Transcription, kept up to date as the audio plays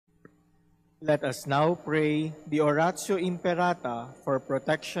Let us now pray the Oratio Imperata for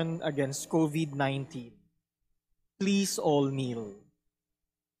protection against COVID-19. Please all kneel.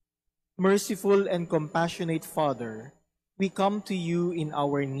 Merciful and compassionate Father, we come to you in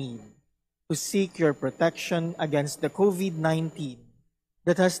our need to seek your protection against the COVID-19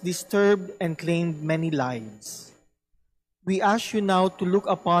 that has disturbed and claimed many lives. We ask you now to look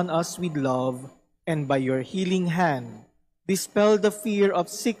upon us with love and by your healing hand, dispel the fear of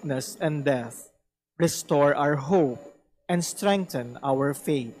sickness and death, restore our hope, and strengthen our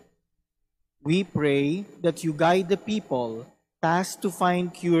faith. We pray that you guide the people tasked to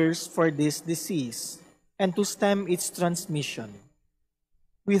find cures for this disease and to stem its transmission.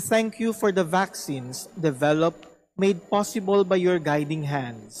 We thank you for the vaccines developed, made possible by your guiding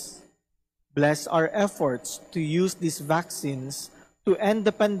hands. Bless our efforts to use these vaccines to end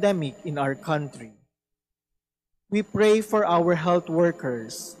the pandemic in our country. We pray for our health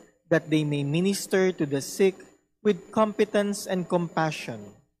workers that they may minister to the sick with competence and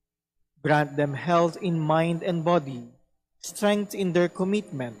compassion. Grant them health in mind and body, strength in their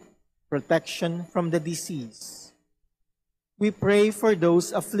commitment, protection from the disease. We pray for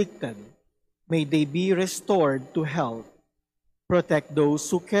those afflicted. May they be restored to health. Protect those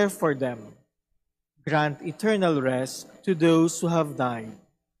who care for them. Grant eternal rest to those who have died.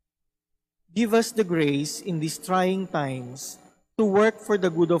 Give us the grace in these trying times to work for the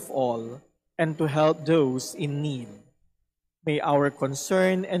good of all and to help those in need. May our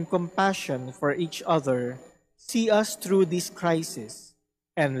concern and compassion for each other see us through this crisis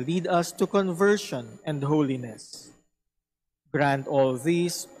and lead us to conversion and holiness. Grant all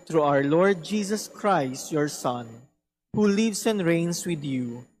this through our Lord Jesus Christ, your Son, who lives and reigns with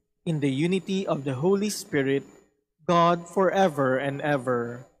you in the unity of the Holy Spirit, God forever and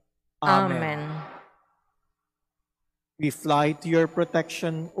ever. Amen. We fly to your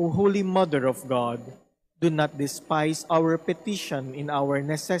protection, O Holy Mother of God. Do not despise our petition in our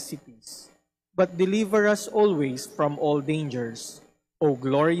necessities, but deliver us always from all dangers, O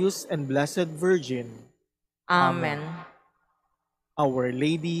glorious and blessed Virgin. Amen. Our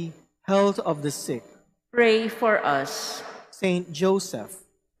Lady, health of the sick, Pray for us. Saint Joseph,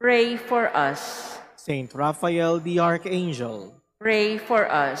 Pray for us. Saint Raphael the Archangel, Pray for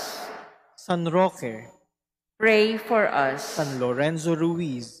us. San Roque, Pray for us. San Lorenzo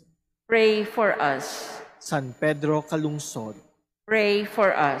Ruiz, Pray for us. San Pedro Calungsod, Pray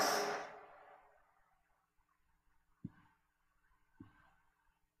for us.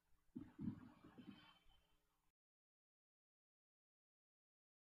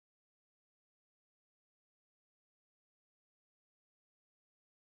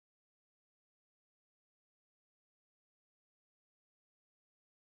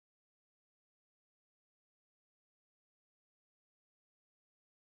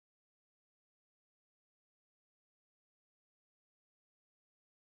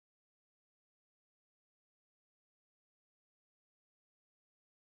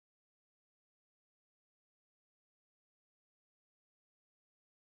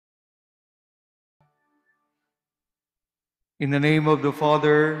 In the name of the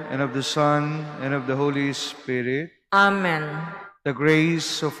Father, and of the Son, and of the Holy Spirit, Amen. the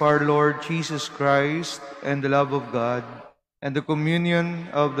grace of our Lord Jesus Christ, and the love of God, and the communion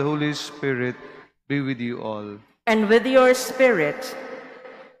of the Holy Spirit be with you all. And with your spirit.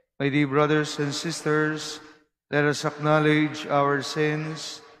 My dear brothers and sisters, let us acknowledge our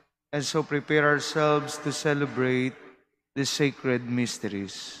sins and so prepare ourselves to celebrate the sacred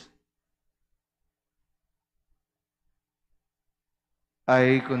mysteries.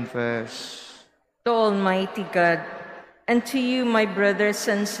 I confess To Almighty God, and to you, my brothers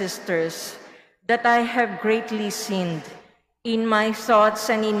and sisters, that I have greatly sinned in my thoughts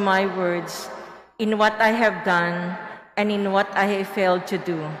and in my words, in what I have done and in what I have failed to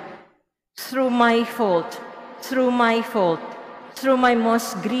do. Through my fault, through my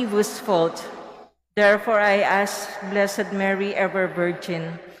most grievous fault. Therefore I ask Blessed Mary, ever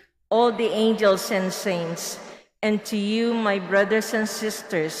Virgin, all the angels and saints, and to you, my brothers and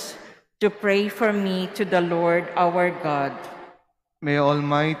sisters, to pray for me to the Lord our God. May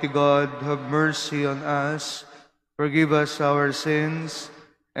Almighty God have mercy on us, forgive us our sins,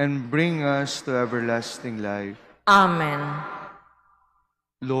 and bring us to everlasting life. Amen.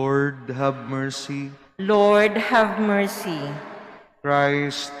 Lord, have mercy. Lord, have mercy.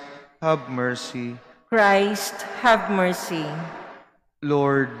 Christ, have mercy. Christ, have mercy.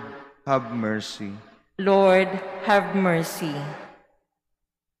 Lord, have mercy. Lord, have mercy.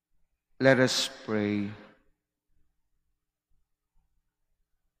 Let us pray.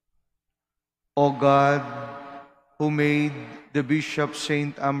 O God, who made the Bishop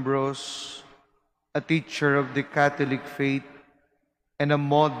Saint Ambrose a teacher of the Catholic faith, and a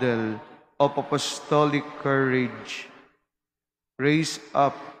model of apostolic courage. Raise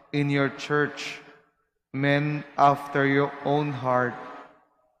up in your church men after your own heart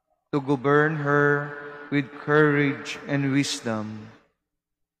to govern her with courage and wisdom.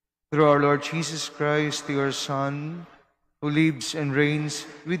 Through our Lord Jesus Christ, your Son, who lives and reigns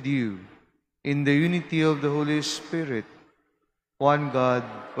with you in the unity of the Holy Spirit, one God,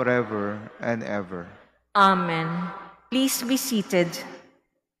 forever and ever. Amen. Please be seated.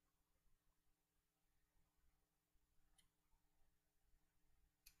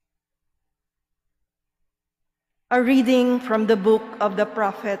 A reading from the book of the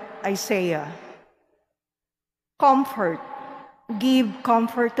prophet Isaiah. Comfort, give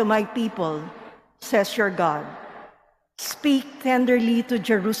comfort to my people, says your God. Speak tenderly to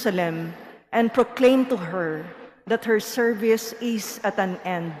Jerusalem and proclaim to her that her service is at an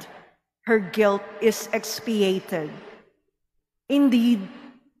end, her guilt is expiated. Indeed,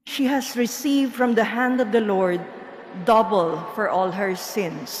 she has received from the hand of the Lord double for all her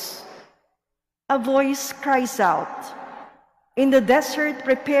sins. A voice cries out, "In the desert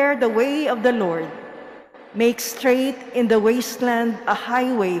prepare the way of the Lord. Make straight in the wasteland a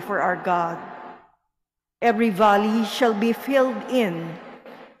highway for our God. Every valley shall be filled in,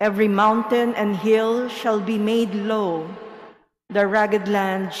 every mountain and hill shall be made low. The rugged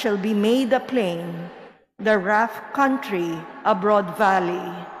land shall be made a plain, the rough country a broad valley.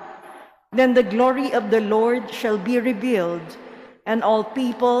 Then the glory of the Lord shall be revealed, and all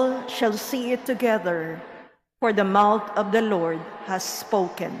people shall see it together, for the mouth of the Lord has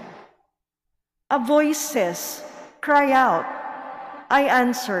spoken." A voice says, "Cry out." I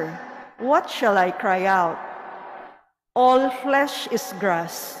answer, "What shall I cry out?" All flesh is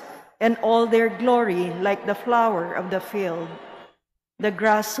grass, and all their glory like the flower of the field. The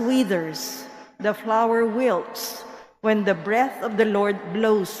grass withers, the flower wilts, when the breath of the Lord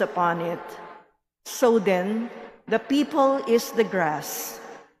blows upon it. So then, the people is the grass.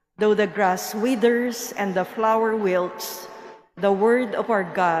 Though the grass withers and the flower wilts, the word of our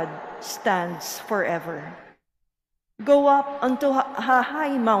God stands forever. Go up unto a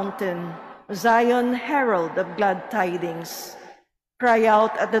high mountain, Zion, herald of glad tidings. Cry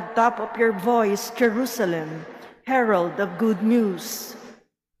out at the top of your voice, Jerusalem, herald of good news.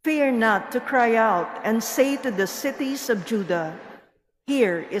 Fear not to cry out and say to the cities of Judah,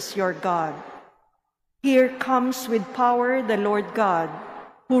 "Here is your God." Here comes with power the Lord God,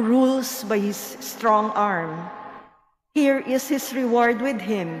 who rules by his strong arm. Here is his reward with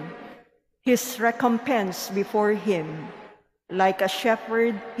him, his recompense before him. Like a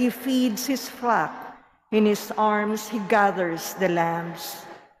shepherd, he feeds his flock. In his arms he gathers the lambs,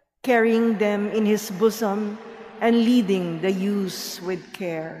 carrying them in his bosom and leading the ewes with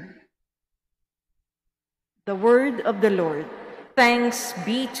care. The word of the Lord. Thanks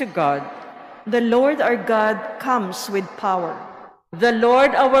be to God. The Lord our God comes with power. The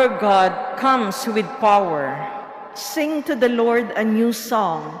Lord our God comes with power. Sing to the Lord a new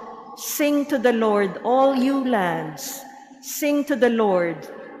song. Sing to the Lord, all you lands. Sing to the Lord,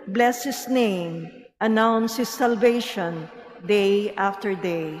 bless his name, announce his salvation day after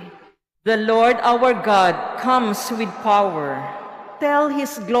day. The Lord our God comes with power. Tell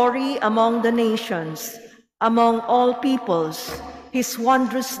his glory among the nations, among all peoples, his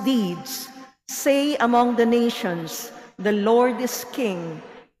wondrous deeds. Say among the nations, the Lord is king.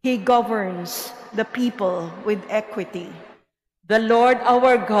 He governs the people with equity. The Lord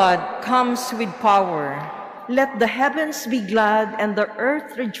our God comes with power. Let the heavens be glad and the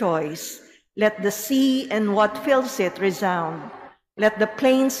earth rejoice. Let the sea and what fills it resound. Let the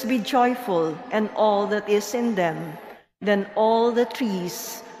plains be joyful and all that is in them. Then all the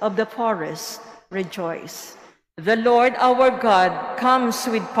trees of the forest rejoice. The Lord our God comes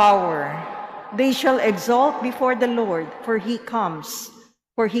with power. They shall exalt before the Lord, for he comes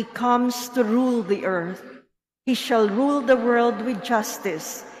to rule the earth. He shall rule the world with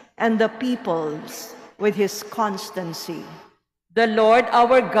justice and the peoples with his constancy. The Lord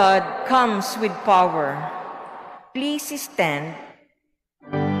our God comes with power. Please stand.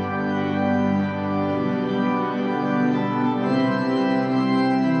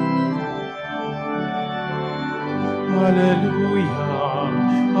 Hallelujah,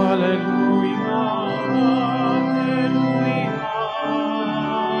 hallelujah, hallelujah,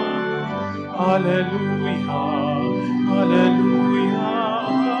 hallelujah, hallelujah,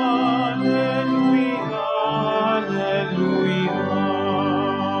 hallelujah, hallelujah.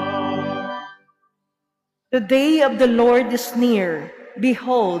 The day of the Lord is near.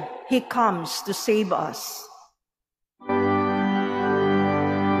 Behold, he comes to save us.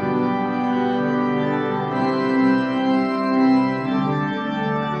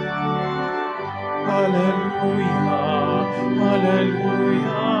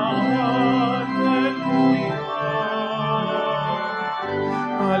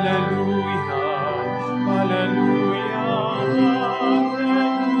 Hallelujah, hallelujah, hallelujah,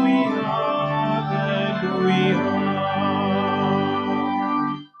 hallelujah.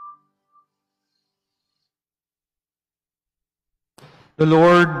 The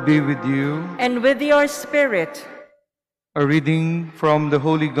Lord be with you. And with your spirit. A reading from the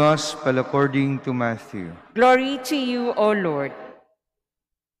Holy Gospel according to Matthew. Glory to you, O Lord.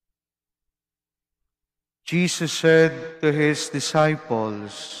 Jesus said to his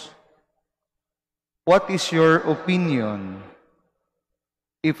disciples, "What is your opinion?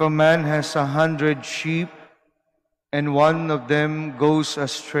 If a man has 100 sheep and one of them goes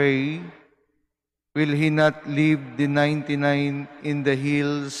astray, will he not leave the 99 in the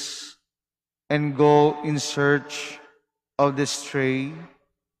hills and go in search of the stray?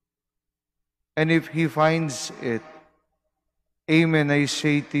 And if he finds it, amen, I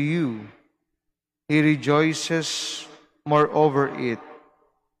say to you, he rejoices more over it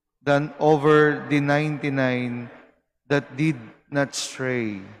than over the 99 that did not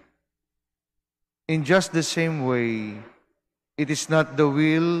stray. In just the same way, it is not the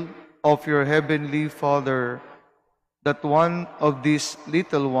will of your heavenly Father that one of these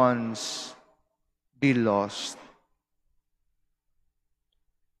little ones be lost."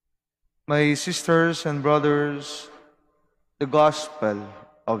 My sisters and brothers, the Gospel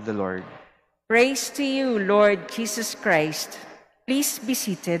of the Lord. Praise to you, Lord Jesus Christ. Please be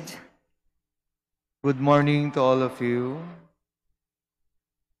seated. Good morning to all of you.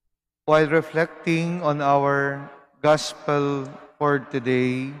 While reflecting on our Gospel for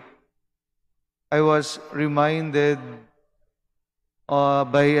today, I was reminded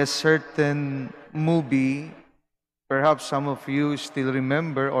by a certain movie. Perhaps some of you still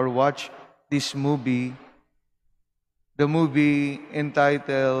remember or watch this movie. The movie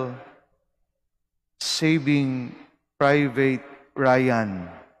entitled Saving Private Ryan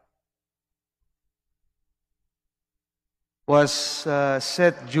was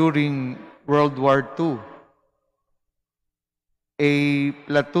set during World War II. A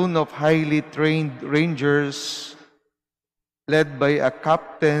platoon of highly trained rangers led by a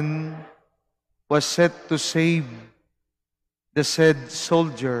captain was set to save the said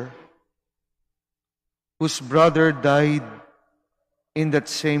soldier whose brother died in that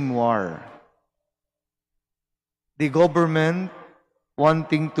same war. The government,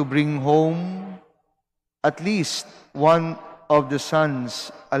 wanting to bring home at least one of the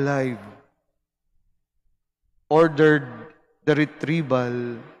sons alive, ordered the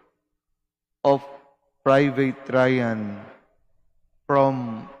retrieval of Private Ryan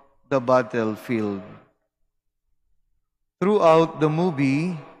from the battlefield. Throughout the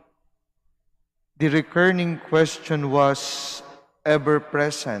movie, the recurring question was ever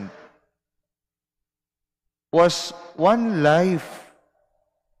present. Was one life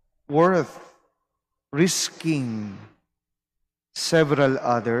worth risking several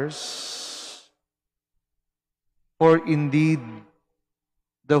others? For indeed,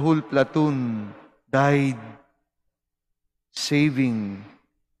 the whole platoon died saving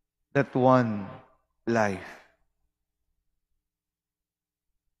that one life.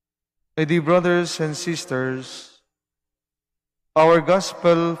 My dear brothers and sisters, our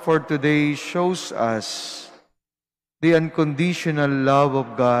gospel for today shows us the unconditional love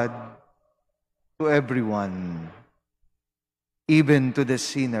of God to everyone, even to the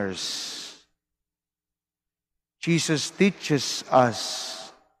sinners. Jesus teaches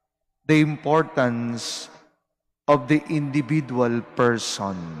us the importance of the individual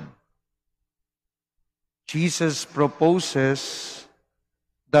person. Jesus proposes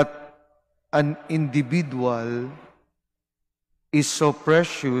that an individual is so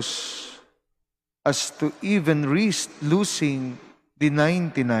precious as to even risk losing the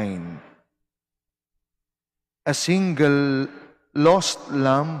 99. A single lost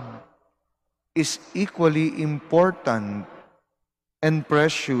lamb is equally important and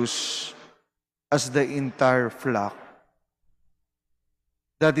precious as the entire flock.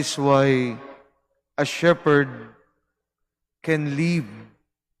 That is why a shepherd can leave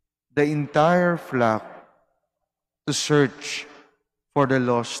the entire flock to search for the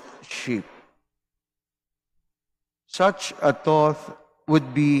lost sheep. Such a thought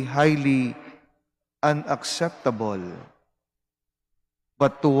would be highly unacceptable.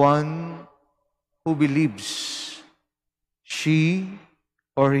 But to one who believes she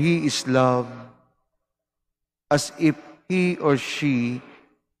or he is loved, as if he or she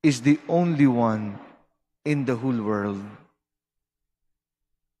is the only one in the whole world.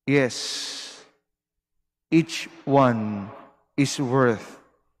 Yes, each one is worth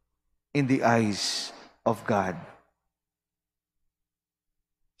in the eyes of God.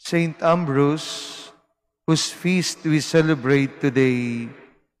 Saint Ambrose, whose feast we celebrate today,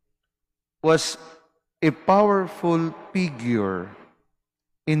 was a powerful figure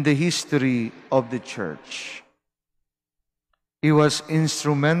in the history of the Church. He was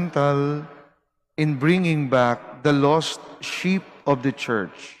instrumental in bringing back the lost sheep of the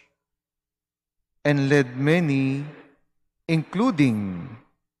Church and led many, including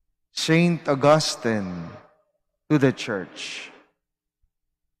Saint Augustine, to the Church.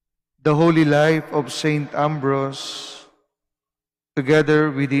 The holy life of Saint Ambrose,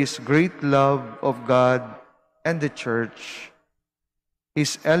 together with his great love of God and the Church,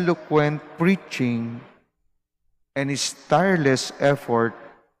 his eloquent preaching, and his tireless effort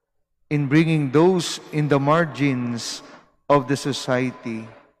in bringing those in the margins of the society,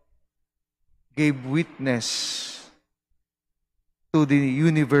 gave witness to the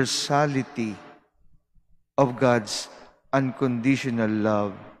universality of God's unconditional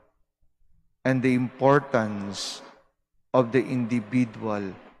love and the importance of the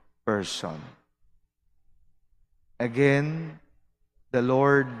individual person. Again, the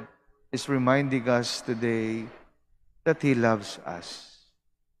Lord is reminding us today that He loves us.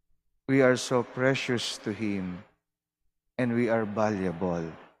 We are so precious to Him, and we are valuable,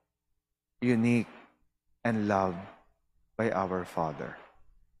 unique, and loved by our Father.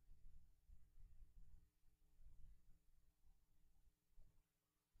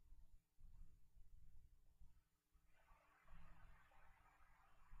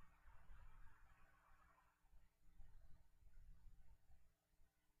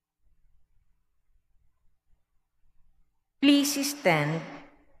 Please stand.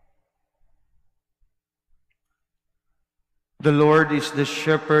 The Lord is the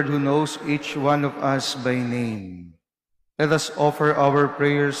shepherd who knows each one of us by name. Let us offer our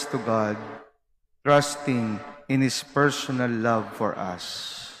prayers to God, trusting in His personal love for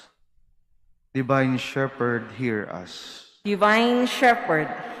us. Divine Shepherd, hear us. Divine Shepherd,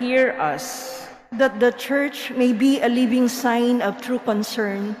 hear us. That the Church may be a living sign of true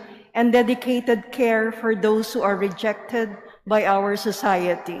concern and dedicated care for those who are rejected by our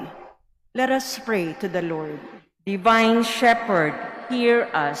society. Let us pray to the Lord. Divine Shepherd, hear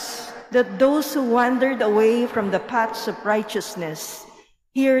us. That those who wandered away from the paths of righteousness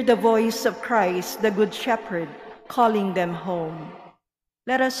hear the voice of Christ, the Good Shepherd, calling them home.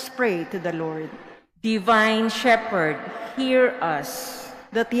 Let us pray to the Lord. Divine Shepherd, hear us.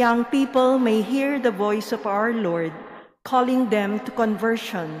 That young people may hear the voice of our Lord, calling them to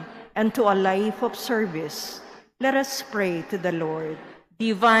conversion and to a life of service. Let us pray to the Lord.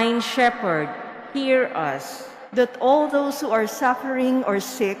 Divine Shepherd, hear us. That all those who are suffering or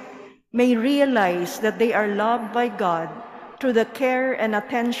sick may realize that they are loved by God through the care and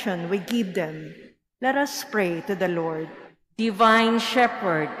attention we give them. Let us pray to the Lord. Divine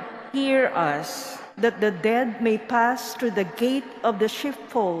Shepherd, hear us. That the dead may pass through the gate of the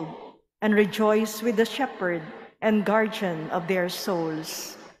sheepfold and rejoice with the shepherd and guardian of their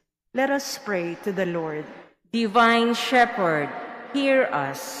souls. Let us pray to the Lord. Divine Shepherd, hear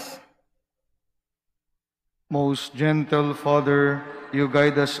us. Most gentle Father, you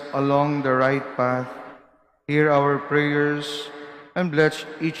guide us along the right path. Hear our prayers and bless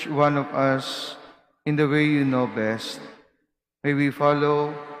each one of us in the way you know best. May we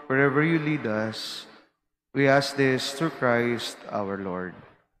follow wherever you lead us. We ask this through Christ our Lord.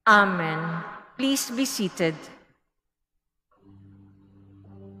 Amen. Please be seated.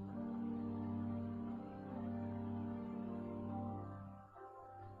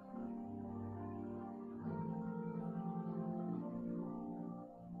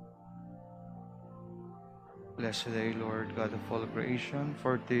 Blessed are you, Lord, God of all creation,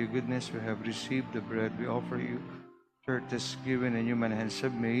 for to your goodness we have received the bread we offer you. Church is given and human hands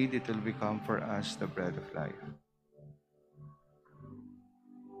have made, it will become for us the bread of life.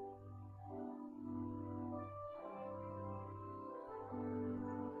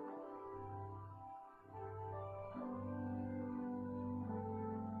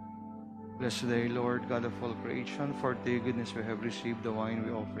 Blessed are you, Lord, God of all creation, for to your goodness we have received the wine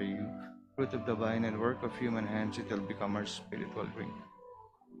we offer you. Fruit of the vine and work of human hands, it will become our spiritual drink.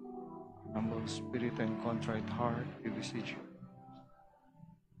 Humble spirit and contrite heart, we beseech you.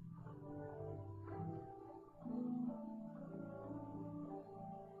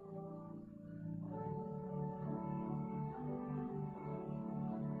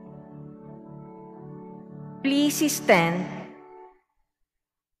 Please stand.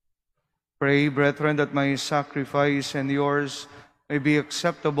 Pray, brethren, that my sacrifice and yours may be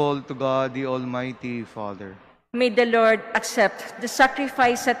acceptable to God, the Almighty Father. May the Lord accept the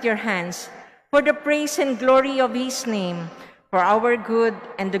sacrifice at your hands for the praise and glory of His name, for our good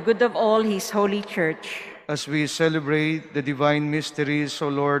and the good of all His holy Church. As we celebrate the divine mysteries, O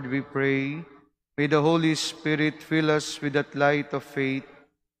Lord, we pray, may the Holy Spirit fill us with that light of faith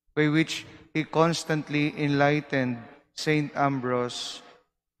by which He constantly enlightened Saint Ambrose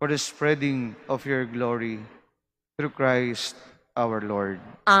for the spreading of your glory. Through Christ our Lord.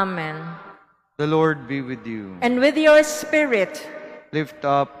 Amen. The Lord be with you. And with your spirit, Lift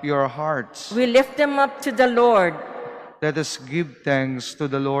up your hearts. we lift them up to the Lord. Let us give thanks to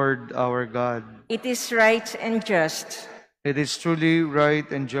the Lord our God. It is right and just. It is truly right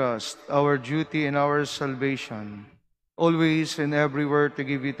and just, our duty and our salvation, always and everywhere to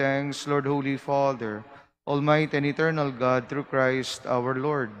give you thanks, Lord, Holy Father, Almighty and eternal God, through Christ our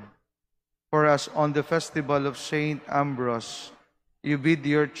Lord. For as on the festival of Saint Ambrose, you bid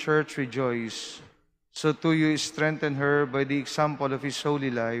your church rejoice, so too you strengthen her by the example of his holy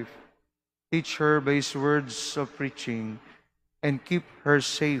life, teach her by his words of preaching, and keep her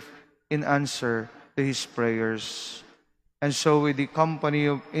safe in answer to his prayers. And so with the company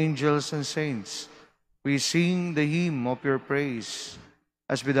of angels and saints, we sing the hymn of your praise,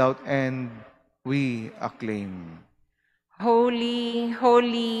 as without end we acclaim. Holy,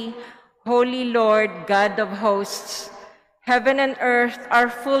 holy, holy Lord, God of hosts, heaven and earth are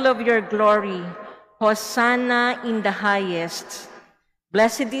full of your glory. Hosanna in the highest.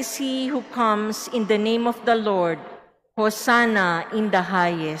 Blessed is he who comes in the name of the Lord. Hosanna in the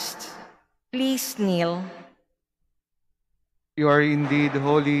highest. Please kneel. You are indeed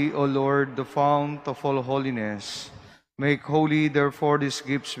holy, O Lord, the fount of all holiness. Make holy, therefore, these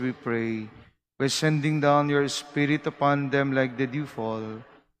gifts, we pray, by sending down your Spirit upon them like the dewfall,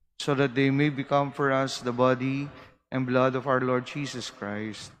 so that they may become for us the body and blood of our Lord Jesus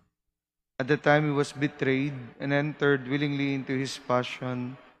Christ. At the time he was betrayed and entered willingly into his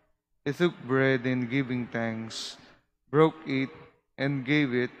passion, he took bread and giving thanks, broke it and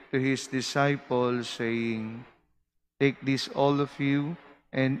gave it to his disciples, saying, "Take this, all of you,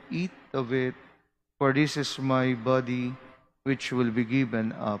 and eat of it, for this is my body, which will be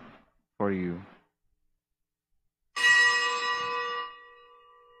given up for you."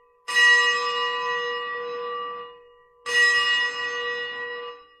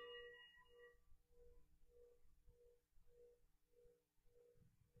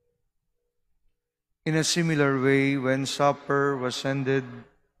 In a similar way, when supper was ended,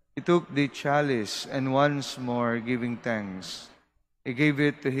 he took the chalice, and once more giving thanks, he gave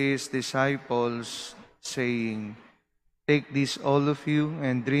it to his disciples, saying, "Take this, all of you,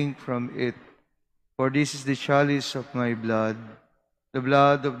 and drink from it, for this is the chalice of my blood, the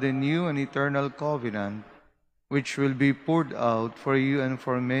blood of the new and eternal covenant, which will be poured out for you and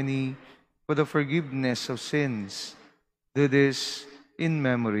for many for the forgiveness of sins. Do this in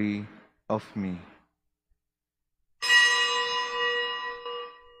memory of me."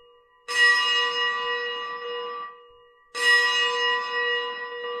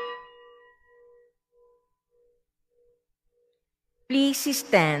 Please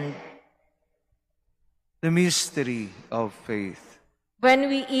stand. The mystery of faith.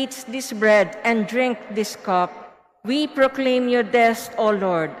 When we eat this bread and drink this cup, we proclaim your death, O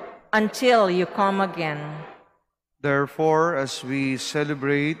Lord, until you come again. Therefore, as we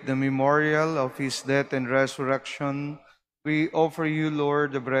celebrate the memorial of his death and resurrection, we offer you,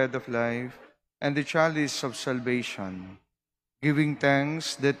 Lord, the bread of life and the chalice of salvation, giving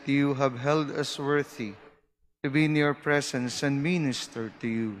thanks that you have held us worthy to be in your presence and minister to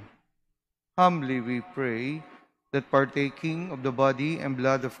you. Humbly we pray that partaking of the body and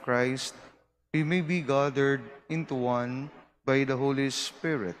blood of Christ, we may be gathered into one by the Holy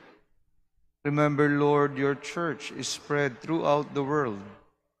Spirit. Remember, Lord, your church is spread throughout the world,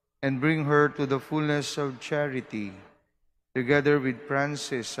 and bring her to the fullness of charity, together with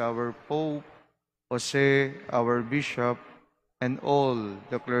Francis, our Pope, Jose, our Bishop, and all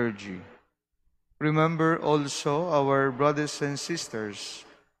the clergy. Remember also our brothers and sisters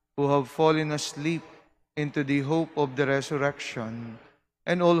who have fallen asleep into the hope of the resurrection,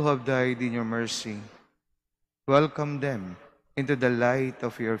 and all who have died in your mercy. Welcome them into the light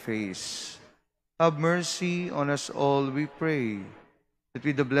of your face. Have mercy on us all, we pray, that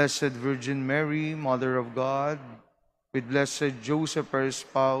with the Blessed Virgin Mary, Mother of God, with Blessed Joseph, her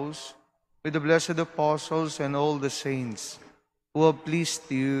spouse, with the blessed apostles and all the saints who have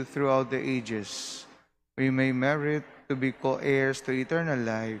pleased you throughout the ages, we may merit to be co-heirs to eternal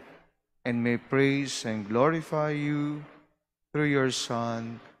life, and may praise and glorify you through your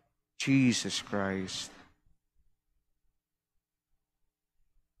Son, Jesus Christ.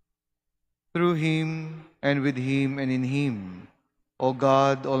 Through him, and with him, and in him, O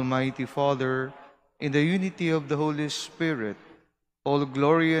God, Almighty Father, in the unity of the Holy Spirit, all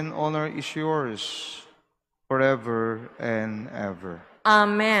glory and honor is yours forever and ever.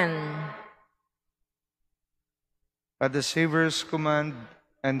 Amen. At the Savior's command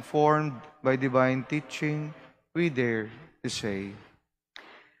and formed by divine teaching, we dare to say,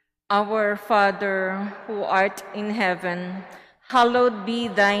 Our Father, who art in heaven, hallowed be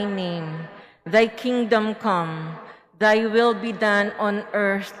thy name. Thy kingdom come, thy will be done on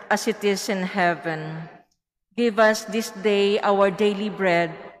earth as it is in heaven. Give us this day our daily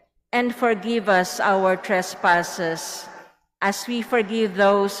bread, and forgive us our trespasses, as we forgive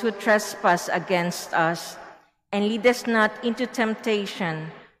those who trespass against us. And lead us not into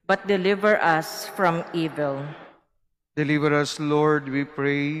temptation, but deliver us from evil. Deliver us, Lord, we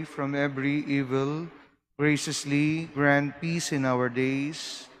pray, from every evil. Graciously grant peace in our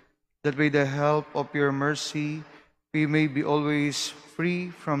days, that by the help of your mercy we may be always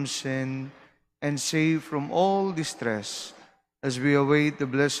free from sin and safe from all distress, as we await the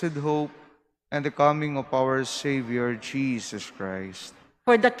blessed hope and the coming of our Savior, Jesus Christ.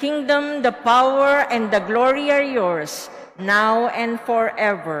 For the kingdom, the power, and the glory are yours, now and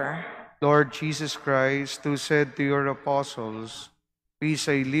forever. Lord Jesus Christ, who said to your apostles, "Peace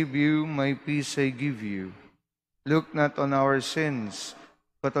I leave you, my peace I give you," look not on our sins,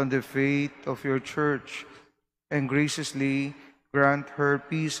 but on the faith of your church, and graciously grant her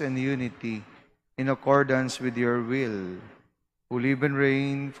peace and unity in accordance with your will, who live and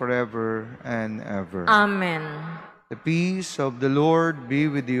reign forever and ever. Amen. The peace of the Lord be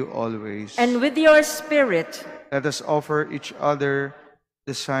with you always. And with your spirit. Let us offer each other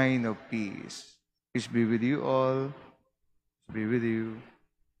the sign of peace. Peace be with you all. Peace be with you.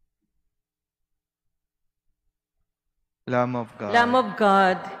 Lamb of God. Lamb of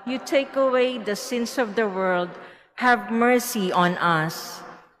God, you take away the sins of the world. Have mercy on us.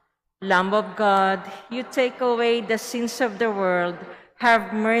 Lamb of God, you take away the sins of the world.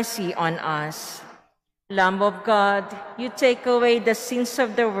 Have mercy on us. Lamb of God, you take away the sins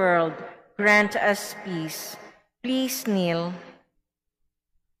of the world. Grant us peace. Please kneel.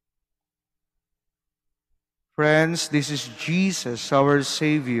 Friends, this is Jesus, our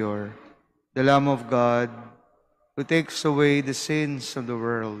Savior, the Lamb of God, who takes away the sins of the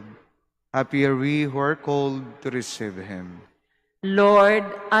world. Happy are we who are called to receive him. Lord,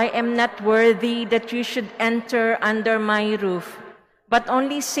 I am not worthy that you should enter under my roof, but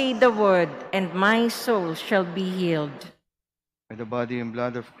only say the word, and my soul shall be healed. By the body and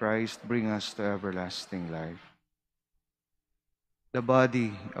blood of Christ, bring us to everlasting life. The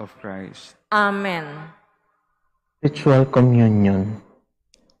body of Christ. Amen. Spiritual communion.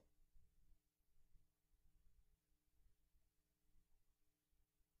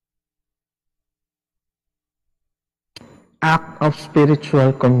 Act of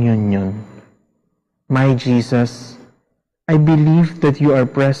spiritual communion. My Jesus, I believe that you are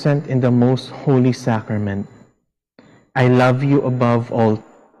present in the most holy sacrament. I love you above all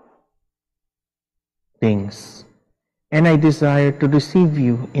things, and I desire to receive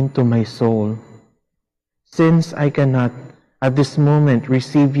you into my soul. Since I cannot at this moment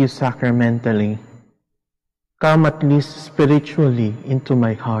receive you sacramentally, come at least spiritually into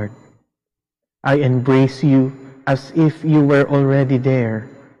my heart. I embrace you as if you were already there,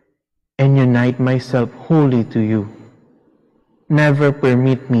 and unite myself wholly to you. Never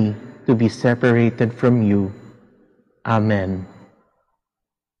permit me to be separated from you. Amen.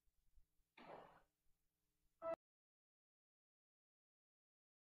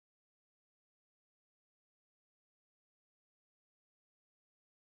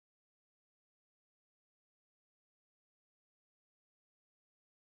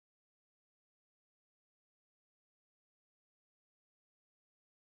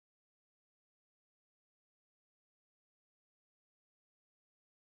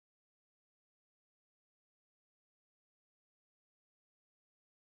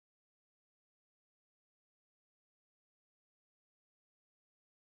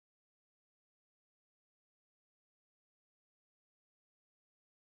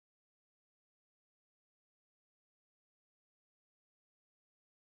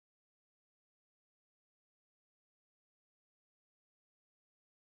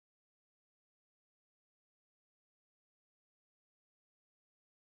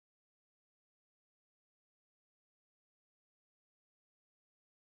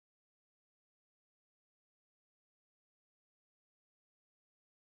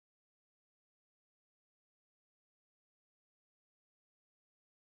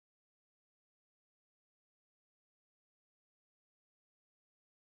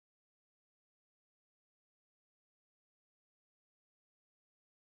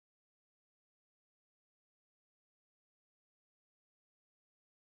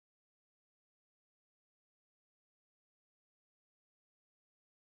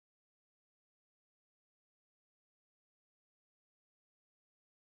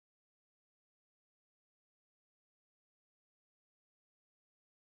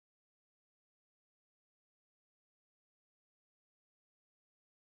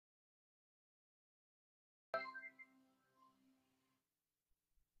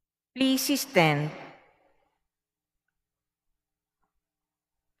 Please stand.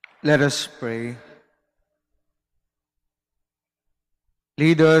 Let us pray.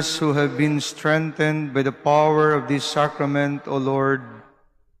 Lead us who have been strengthened by the power of this sacrament, O Lord,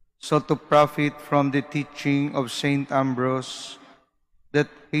 so to profit from the teaching of Saint Ambrose, that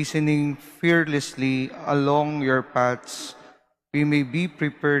hastening fearlessly along your paths, we may be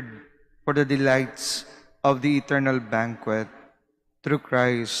prepared for the delights of the eternal banquet, through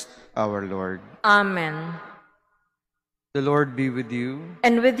Christ our Lord. Amen. The Lord be with you,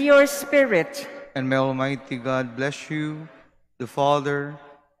 And with your spirit. and may Almighty God bless you, the Father,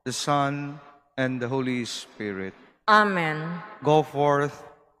 the Son, and the Holy Spirit. Amen. Go forth,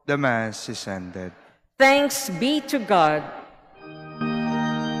 the Mass is ended. Thanks be to God.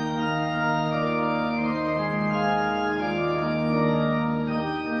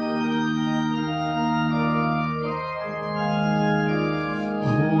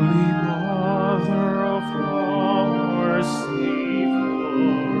 Holy Mother of our Savior,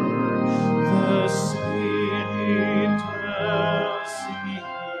 the Spirit dwells in you.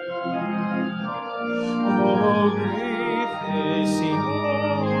 Oh, great is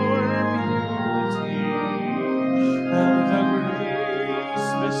your beauty, and the grace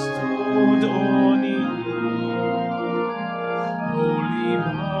bestowed on